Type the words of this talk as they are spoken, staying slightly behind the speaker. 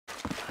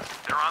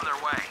They're on their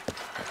way.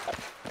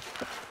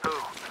 Who?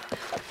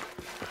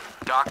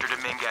 Dr.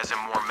 Dominguez and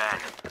more men.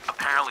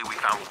 Apparently we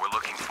found what we're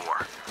looking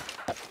for.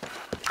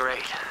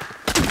 Great.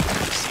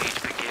 The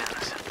siege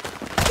begins.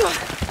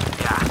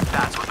 Yeah,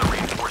 that's what the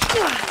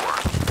reinforcements are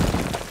for.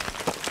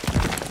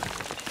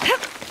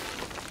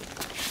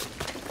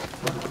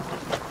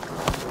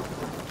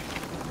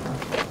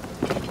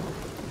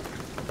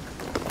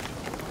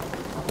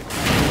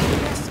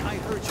 Yes, I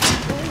heard you.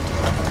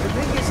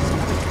 Dominguez is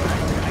coming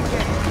tonight. I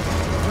get it.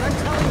 What I'm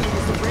telling you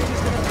is the rain is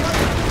gonna flood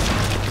us.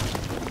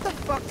 What the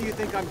fuck do you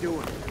think I'm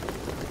doing?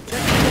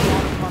 Checking the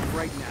water pump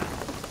right now.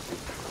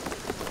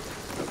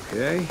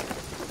 Okay.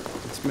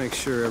 Let's make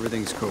sure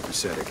everything's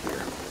copacetic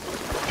here.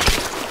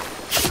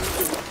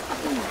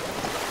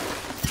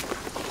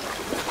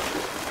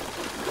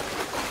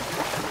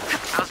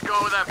 Let's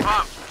go with that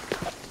pump.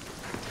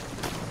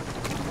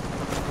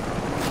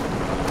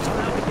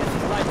 Now we get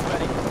these lights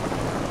ready.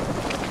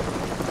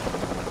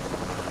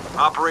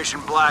 Operation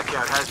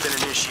Blackout has been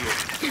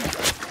initiated.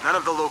 None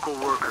of the local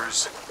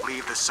workers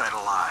leave the site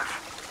alive.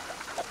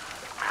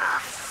 Ah,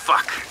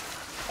 fuck.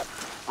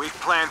 We've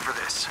planned for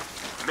this.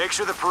 Make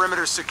sure the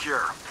perimeter's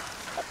secure.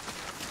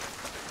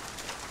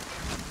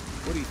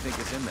 What do you think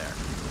is in there?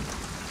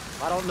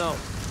 I don't know,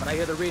 but I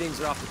hear the readings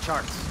are off the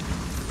charts.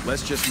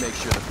 Let's just make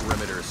sure the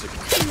perimeter is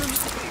secure.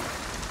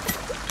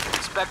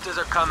 Inspectors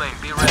are coming.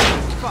 Be ready.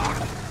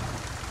 Fuck.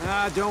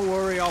 Ah, don't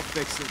worry, I'll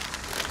fix it.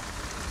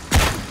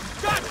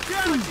 God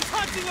damn it, he's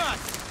hunting us!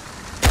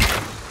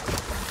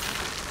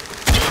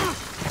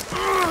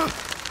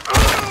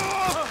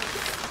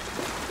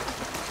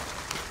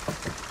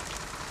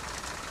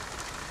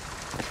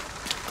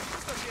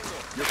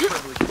 Your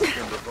privilege has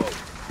been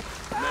revoked.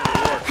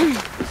 Commander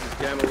Rourke, this is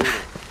Gamma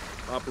Leader.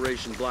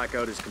 Operation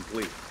Blackout is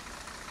complete.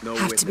 No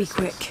Have to be witnesses.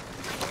 quick.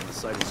 The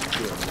site is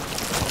secure.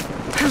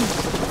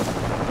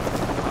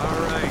 All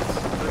right,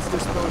 let's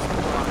dispose of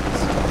the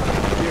bodies.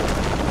 Here,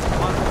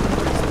 on the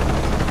police.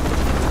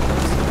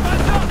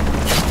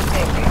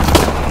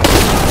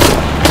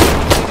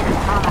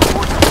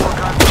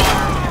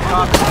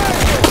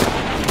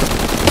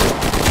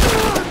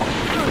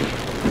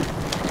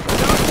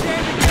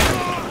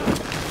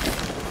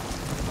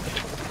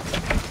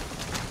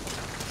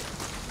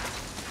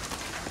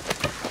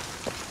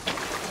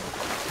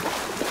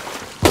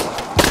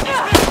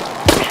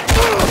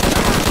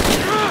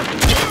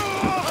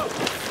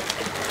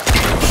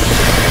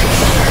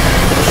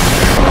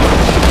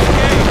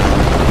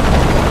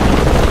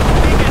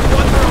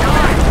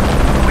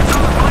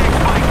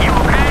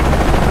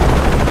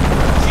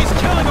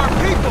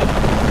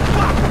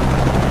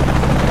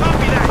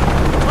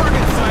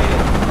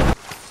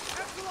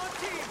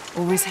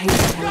 Always hated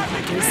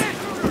helicopters.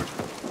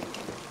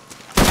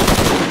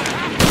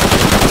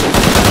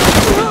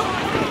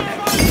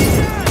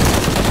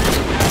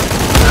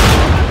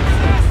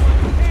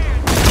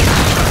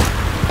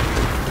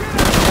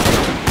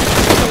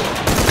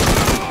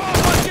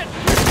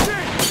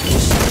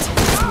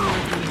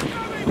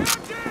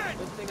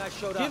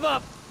 Give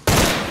up!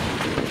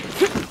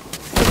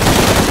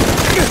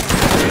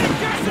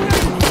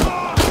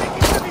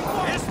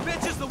 This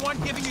bitch is the one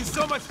giving you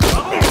so much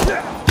trouble?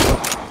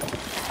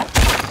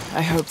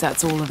 I hope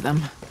that's all of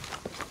them.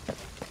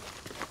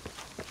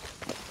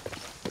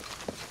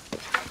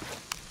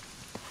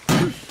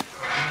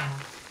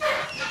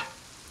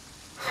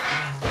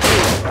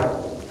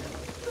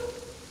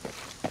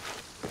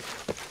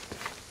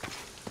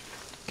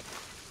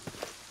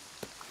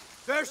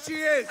 There she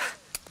is!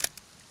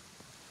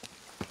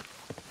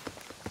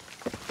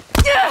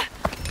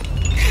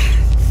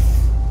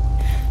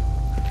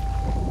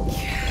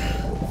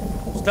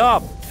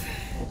 Stop!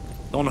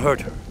 Don't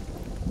hurt her.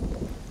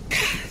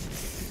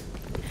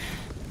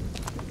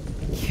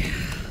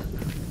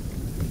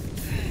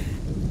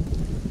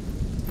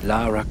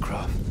 Lara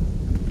Croft.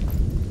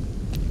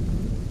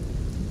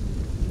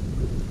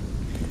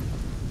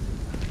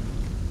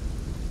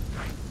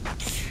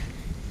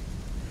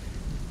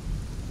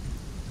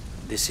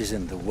 This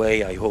isn't the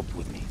way I hoped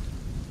would meet.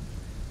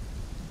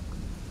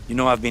 You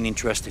know I've been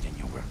interested in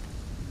your work.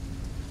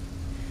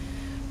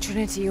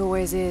 Trinity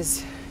always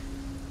is.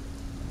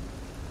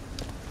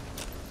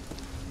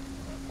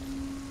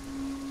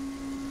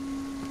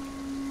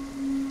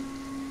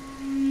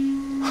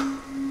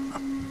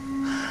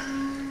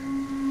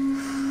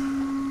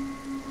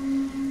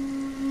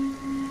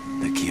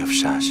 The key of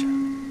Sasha.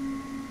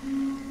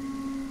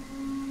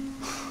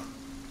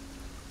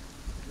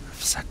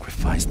 I've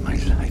sacrificed my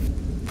life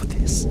for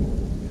this.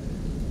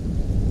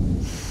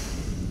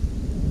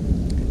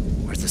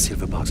 Where's the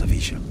silver box of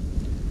Isha?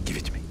 Give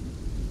it to me.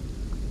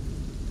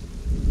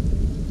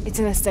 It's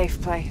in a safe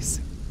place.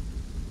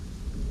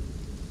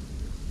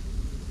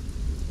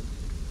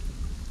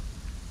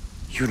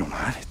 You don't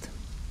have it.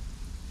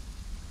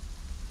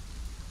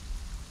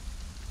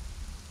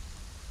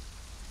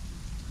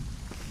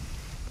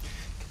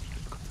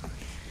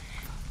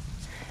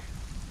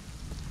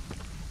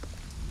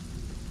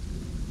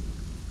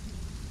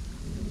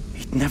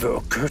 It never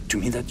occurred to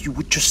me that you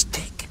would just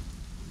take.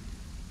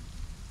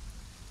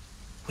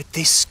 With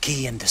this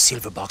key and the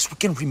silver box, we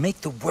can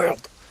remake the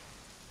world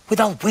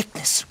without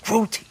weakness,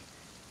 cruelty.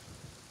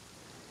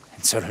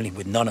 And certainly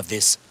with none of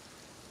this.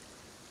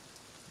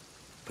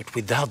 But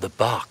without the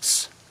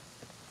box,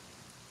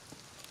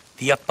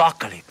 the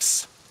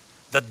apocalypse,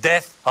 the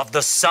death of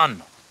the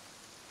sun.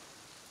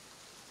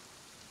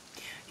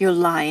 You're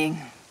lying.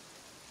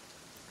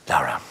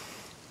 Lara,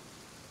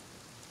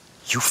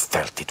 you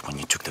felt it when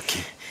you took the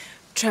key.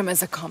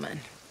 Tremors are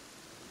common.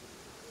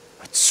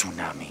 A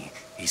tsunami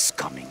is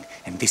coming,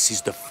 and this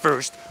is the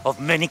first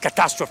of many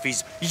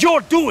catastrophes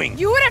you're doing!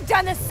 You would have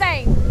done the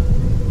same!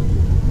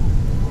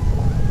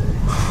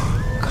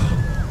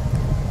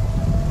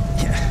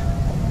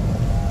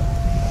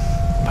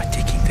 By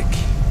taking the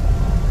key,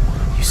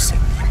 you set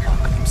the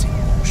apocalypse in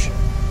motion.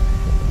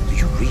 Do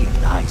you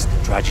realize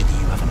the tragedy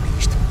you have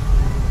unleashed?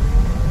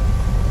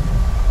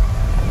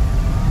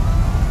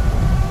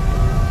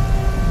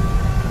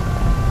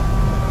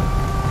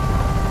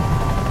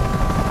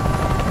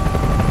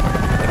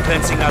 The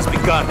cleansing has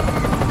begun.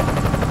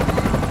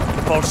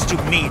 It falls to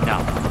me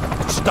now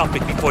to stop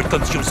it before it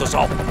consumes us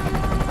all.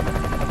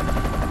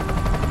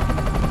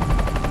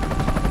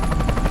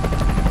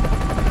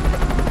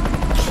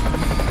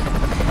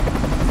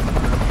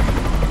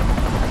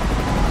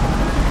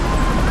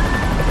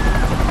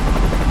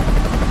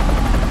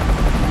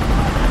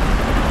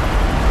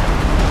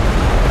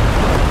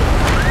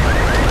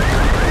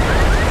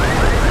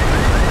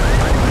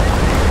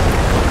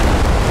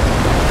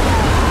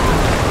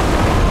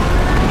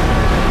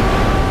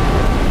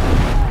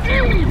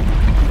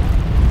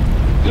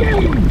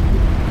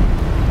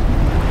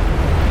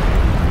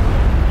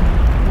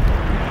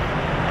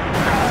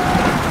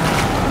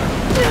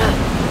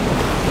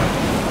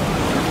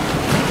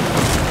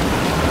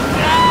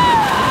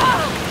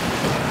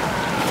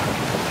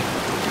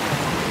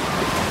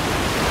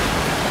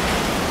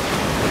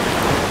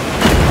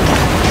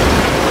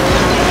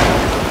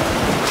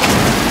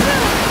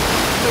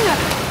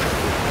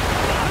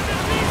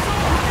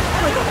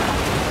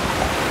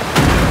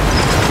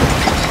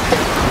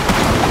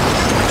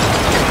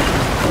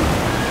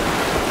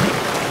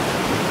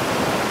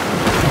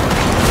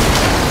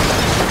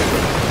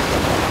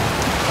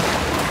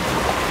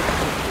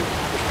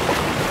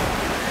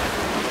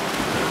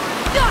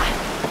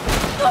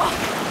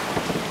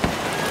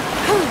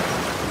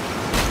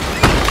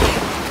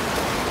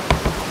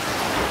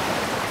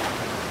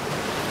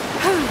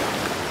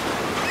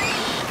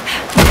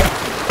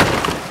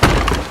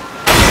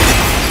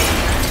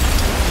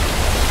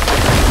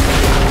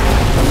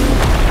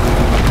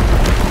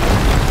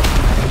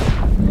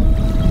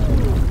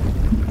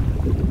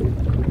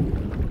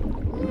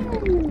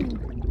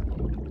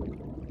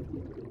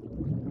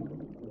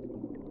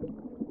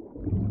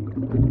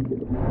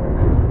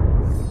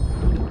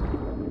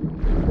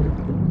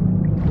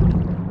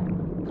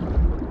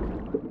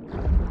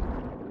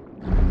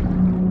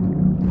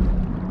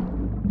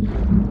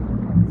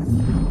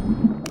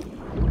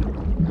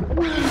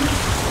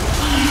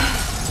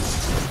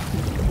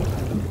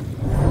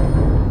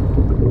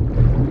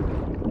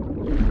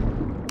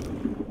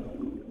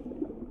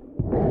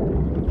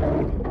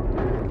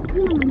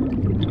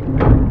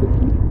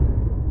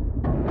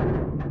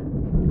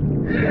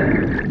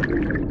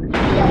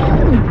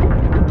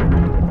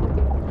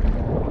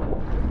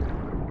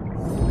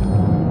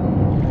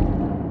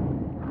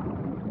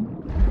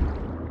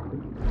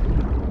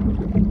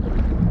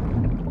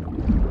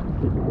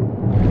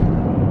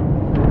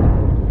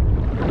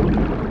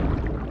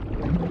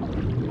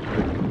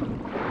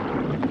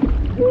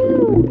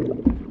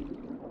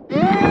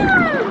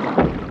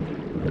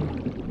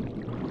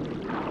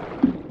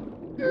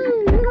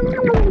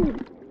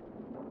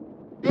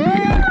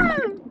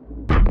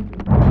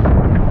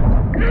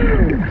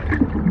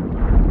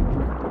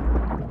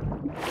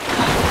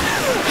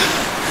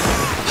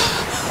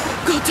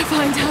 Got to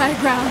find higher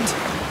ground.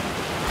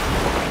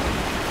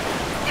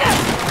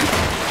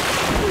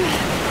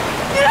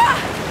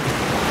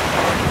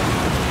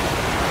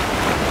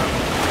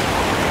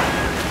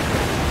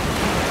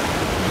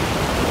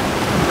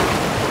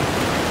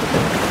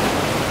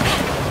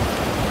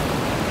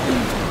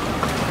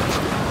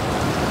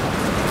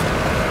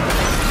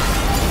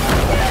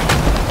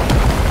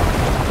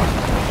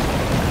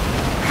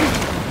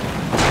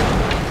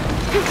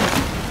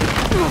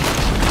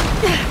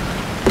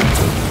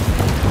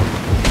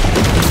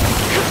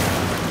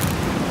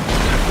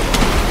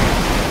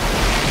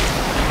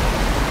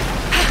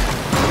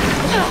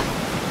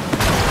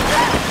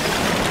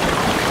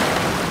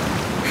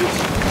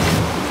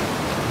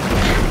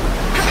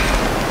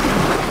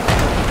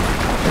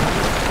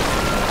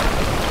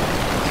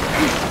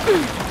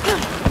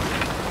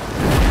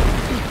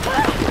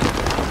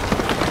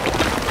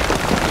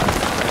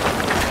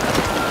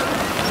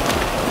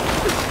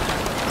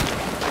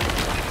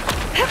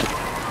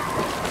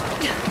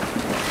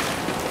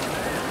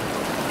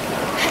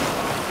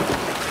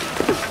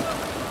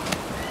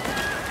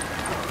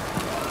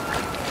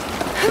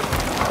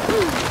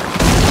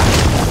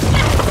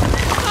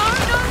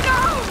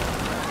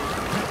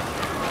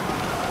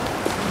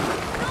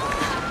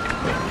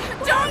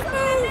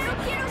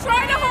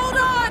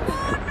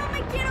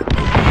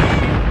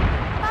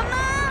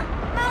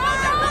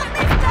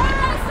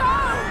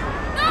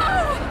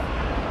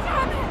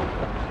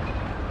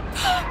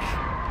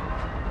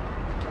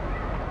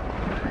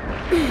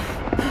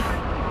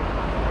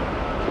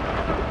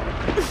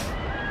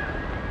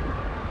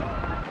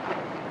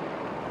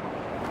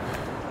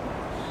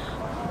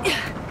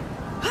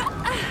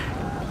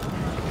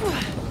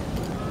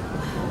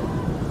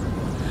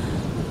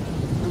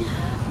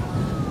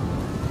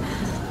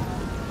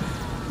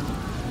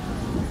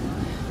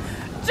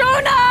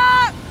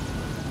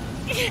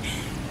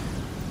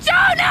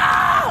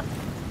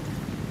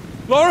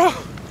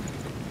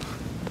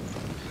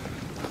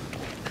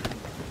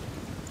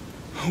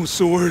 was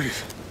so worried.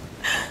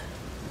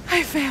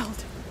 I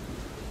failed.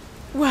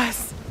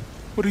 Worse.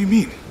 What do you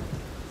mean?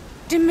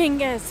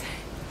 Dominguez.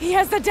 He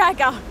has the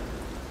dagger.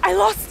 I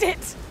lost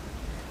it.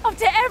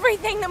 After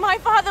everything that my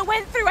father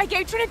went through, I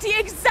gave Trinity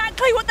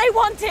exactly what they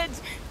wanted.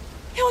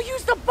 He'll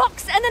use the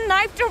box and the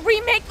knife to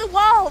remake the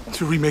world.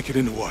 To remake it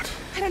into what?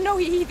 I don't know,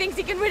 he thinks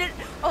he can rid it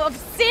of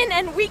sin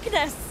and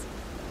weakness.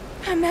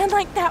 A man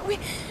like that, we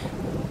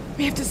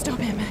have to stop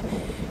him.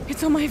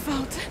 It's all my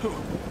fault.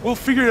 We'll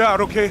figure it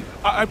out, okay?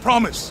 I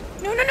promise.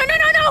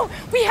 No!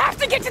 We have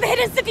to get to the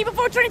hidden city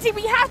before Trinity.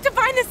 We have to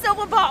find the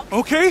silver box.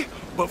 Okay,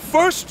 but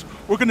first,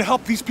 we're gonna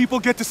help these people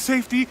get to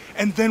safety,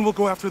 and then we'll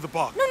go after the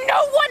box.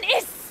 No one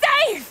is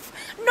safe!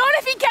 Not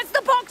if he gets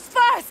the box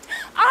first!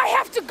 I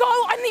have to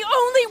go, I'm the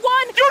only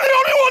one! You're the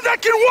only one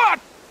that can what?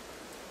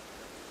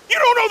 You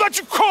don't know that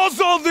you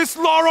caused all this,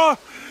 Lara!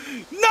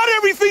 Not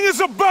everything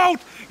is about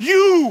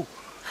you!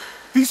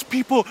 These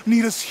people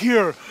need us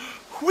here.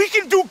 We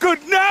can do good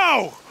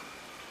now!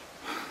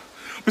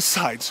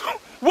 Besides,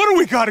 what do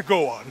we gotta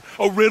go on?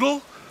 A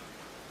riddle?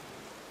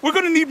 We're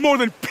gonna need more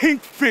than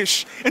pink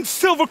fish and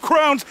silver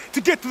crowns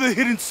to get to the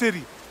hidden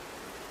city.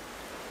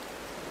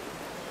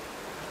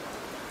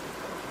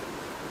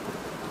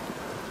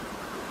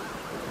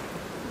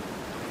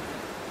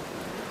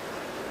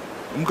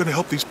 I'm gonna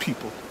help these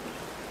people.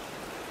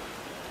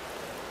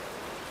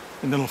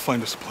 And then I'll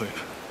find us a plane.